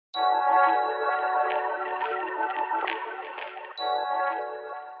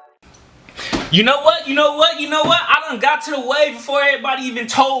You know what? I done got to the wave before everybody even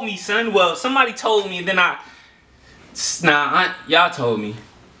told me, son. Well, somebody told me, and then y'all told me.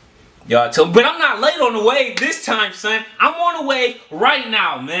 But I'm not late on the wave this time, son. I'm on the wave right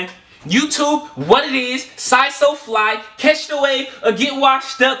now, man. YouTube, what it is, Sayysooflyy, catch the wave or get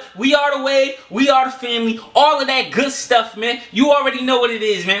washed up. We are the wave, we are the family, all of that good stuff, man. You already know what it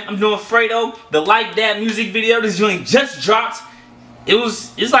is, man. I'm doing Fredo, the Like That music video. This joint just dropped.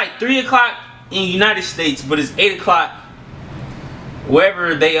 It's like 3 o'clock in the United States, but it's 8 o'clock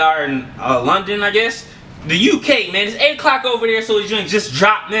wherever they are in London, I guess. The UK, man. It's 8 o'clock over there, so this joint just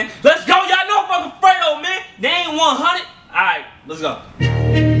dropped, man. Let's go. Y'all know fucking Fredo, man. They ain't 100. Alright, let's go.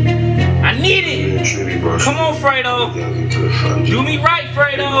 I need it. Come on, Fredo. Do me right,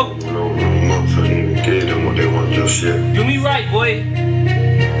 Fredo. Do me right, boy.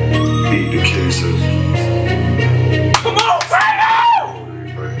 Come on,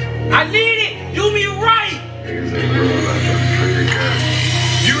 Fredo. I need it. Do me right.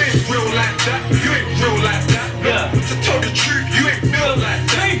 You ain't real like that. You ain't real like that. Yeah. To tell the truth, you ain't built like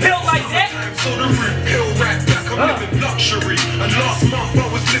that. You ain't built like that. So the root pill right back. I'm living luxury. And last month I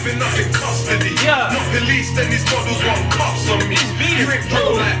was living up in custody. Yeah. Not police, then these models want cuffs on me. You ain't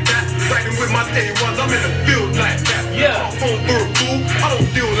real like that. Riding with my day ones, I'm in a field like that. Yeah. Can't phone for a fool, I don't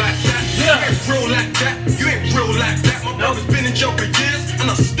deal like that. Yeah. You ain't real like that. You ain't real like that. My brother's been in jail for years, and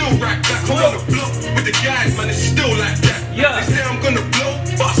I'm still right back. I'm on the block with the guys, man, it's still like that. Yeah. They say I'm gonna blow,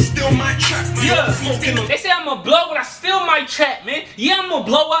 but I still might trap. Yeah. Smoking on. They say I'm gonna blow, but I still might trap, man. Yeah, I'm gonna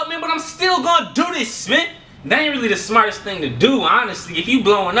blow up, man, but I'm still gonna do this, man. That ain't really the smartest thing to do, honestly. If you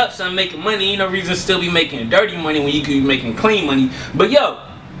blowing up, son, making money, ain't no reason to still be making dirty money when you could be making clean money. But yo,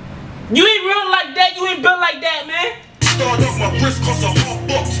 you ain't real like that. You ain't built like that, man. Start off, my wrist costs a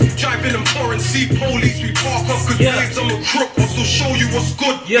 $100. Driving them foreign sea police, we park off cause babes, I'm a crook. I'll still show you what's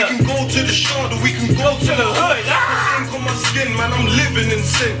good. Yeah. We can go to the shoulder, we can go to the hood. Ink on my skin, man, I'm living in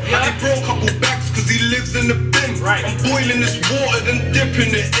sin. I did bro a couple bags cause he lives in the bin. Right. I'm boiling this water, then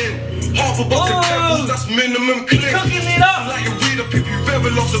dipping it in. Half a box of pebbles, that's minimum click. Cooking it up. Like a read up if you've ever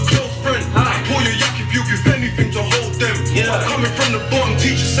lost a close friend. Pour your yak if you give anything to hold them. Yeah. Coming from the bottom,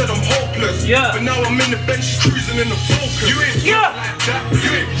 teacher said I'm hopeless. Yeah. But now I'm in the bench cruising in the focus. You ain't real like that.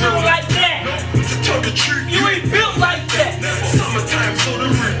 You ain't real like that. No, to tell the truth, You ain't built like that. Summertime, so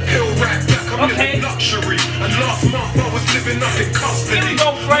the root pill right back. I'm Okay. living luxury. And last month I was living up in custody. Here we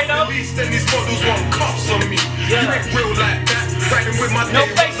go, Fredo. At least then these models want cuffs on me. Yeah. You ain't real like that. Riding with my No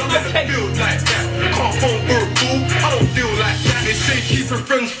day face, ones, I'm no in the case. field like that. Can't phone for a fool, I don't deal like that. They say keeping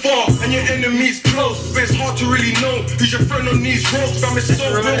friends far and your enemies close, but it's hard to really know who's your friend on these roads. Fam, it's so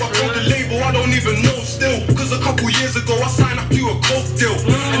real, I told the label, I don't even know still. Cause a couple years ago I signed up to a coke deal.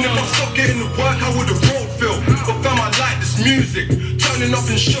 And if I stopped getting to work, how would the road feel? But fam, I like this music. Turning up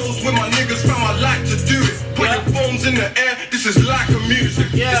in shows with my niggas, fam, I like to do it. Put your phones in the air, this is like a music.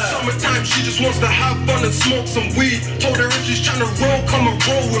 Yeah. It's summertime, she just wants to have fun and smoke some weed. Told her if she's trying to roll, come and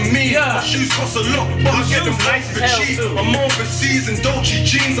roll with me. Yeah. My shoes cost a lot, but I get them nice for as hell, cheap. too. I'm overseas in Dolce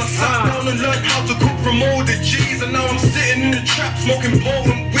jeans. I sat down and learned how to cook from all the G's. And now I'm sitting in the trap smoking bowl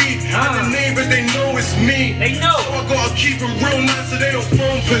and weed. And the neighbors, they know it's me. They know. So I gotta keep them real nice so they don't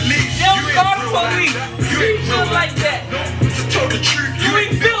phone police. They don't You ain't call real the police. that. You ain't built like that. No, to tell the truth, You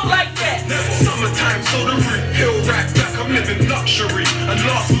ain't built like that. Summertime, so the root pill right back. I'm living luxury. And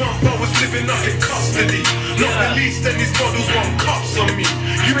last month I was living up in custody. Not police, then these models want cuffs on me.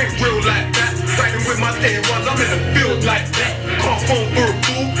 You ain't real like that. Riding with my day ones, I'm in a field like that. Can't phone for a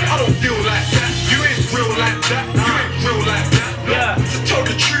fool, I don't deal like that. You ain't real like that. You ain't real like that. No, to tell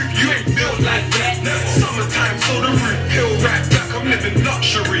the truth, you ain't built like that. Summertime, so the root pill right back. I'm living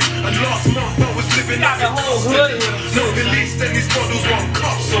luxury. And last month I was living up Got the in whole custody. hood. No police, then these models want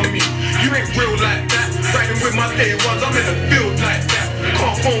cuffs on me. You ain't real like that. Riding with my day ones, I'm in a field like that.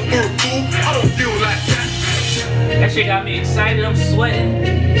 Can't phone for a fool, I don't deal like that. That shit got me excited. I'm sweating.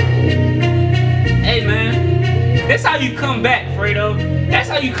 Hey, man. That's how you come back, Fredo. That's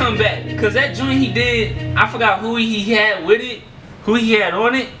how you come back. Because that joint he did, I forgot who he had with it, who he had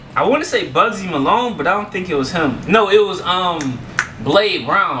on it. I want to say Bugsy Malone, but I don't think it was him. No, it was Blade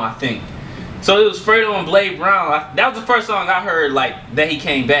Brown, I think. So it was Fredo and Blade Brown. That was the first song I heard like that he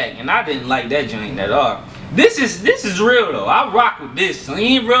came back, and I didn't like that joint at all. This is real though. I rock with this. So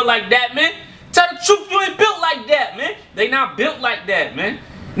he ain't real like that, man. Tell the truth, you ain't built like that, man. They not built like that, man.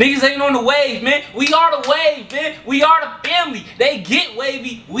 Niggas ain't on the wave, man. We are the wave, man. We are the family. They get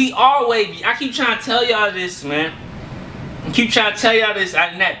wavy. We are wavy. I keep trying to tell y'all this, man. I keep trying to tell y'all this.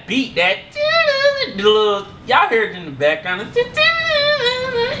 And that beat, that little, y'all heard it in the background.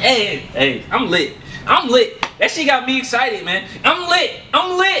 Hey, I'm lit. I'm lit. That shit got me excited, man. I'm lit.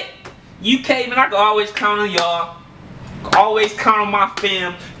 I'm lit. UK, man, I can always count on y'all. Always count on my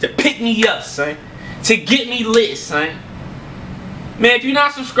fam to pick me up, son. To get me lit, son. Man, if you're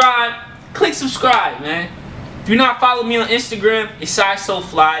not subscribed, click subscribe, man. If you're not following me on Instagram, it's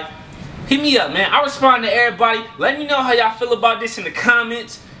Sayysooflyy. Hit me up, man. I respond to everybody. Let me know how y'all feel about this in the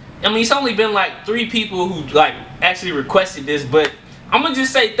comments. I mean, it's only been like 3 people who like actually requested this, but I'm gonna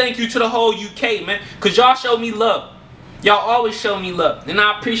just say thank you to the whole UK, man, cause y'all show me love. Y'all always show me love, and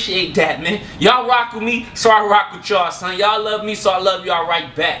I appreciate that, man. Y'all rock with me, so I rock with y'all, son. Y'all love me, so I love y'all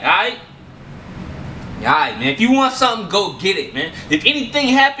right back, alright? Alright, man. If you want something, go get it, man. If anything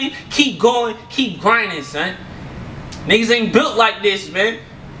happen, keep going, keep grinding, son. Niggas ain't built like this, man.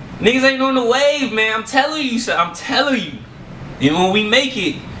 Niggas ain't on the wave, man. I'm telling you, son. I'm telling you. And when we make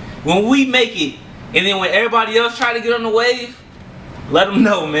it, and then when everybody else try to get on the wave, let them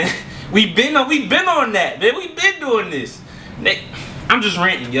know, man. We been on that, man. We been doing this. I'm just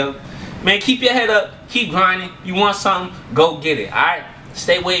ranting, yo. Man, keep your head up. Keep grinding. You want something, go get it, alright?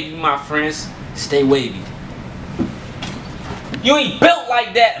 Stay wavy, my friends. Stay wavy. You ain't built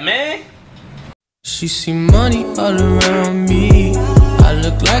like that, man. She see money all around me. I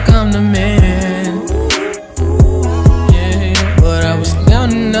look like I'm the man. Yeah, but I was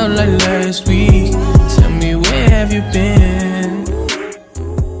down and out like last week. Tell me, where have you been?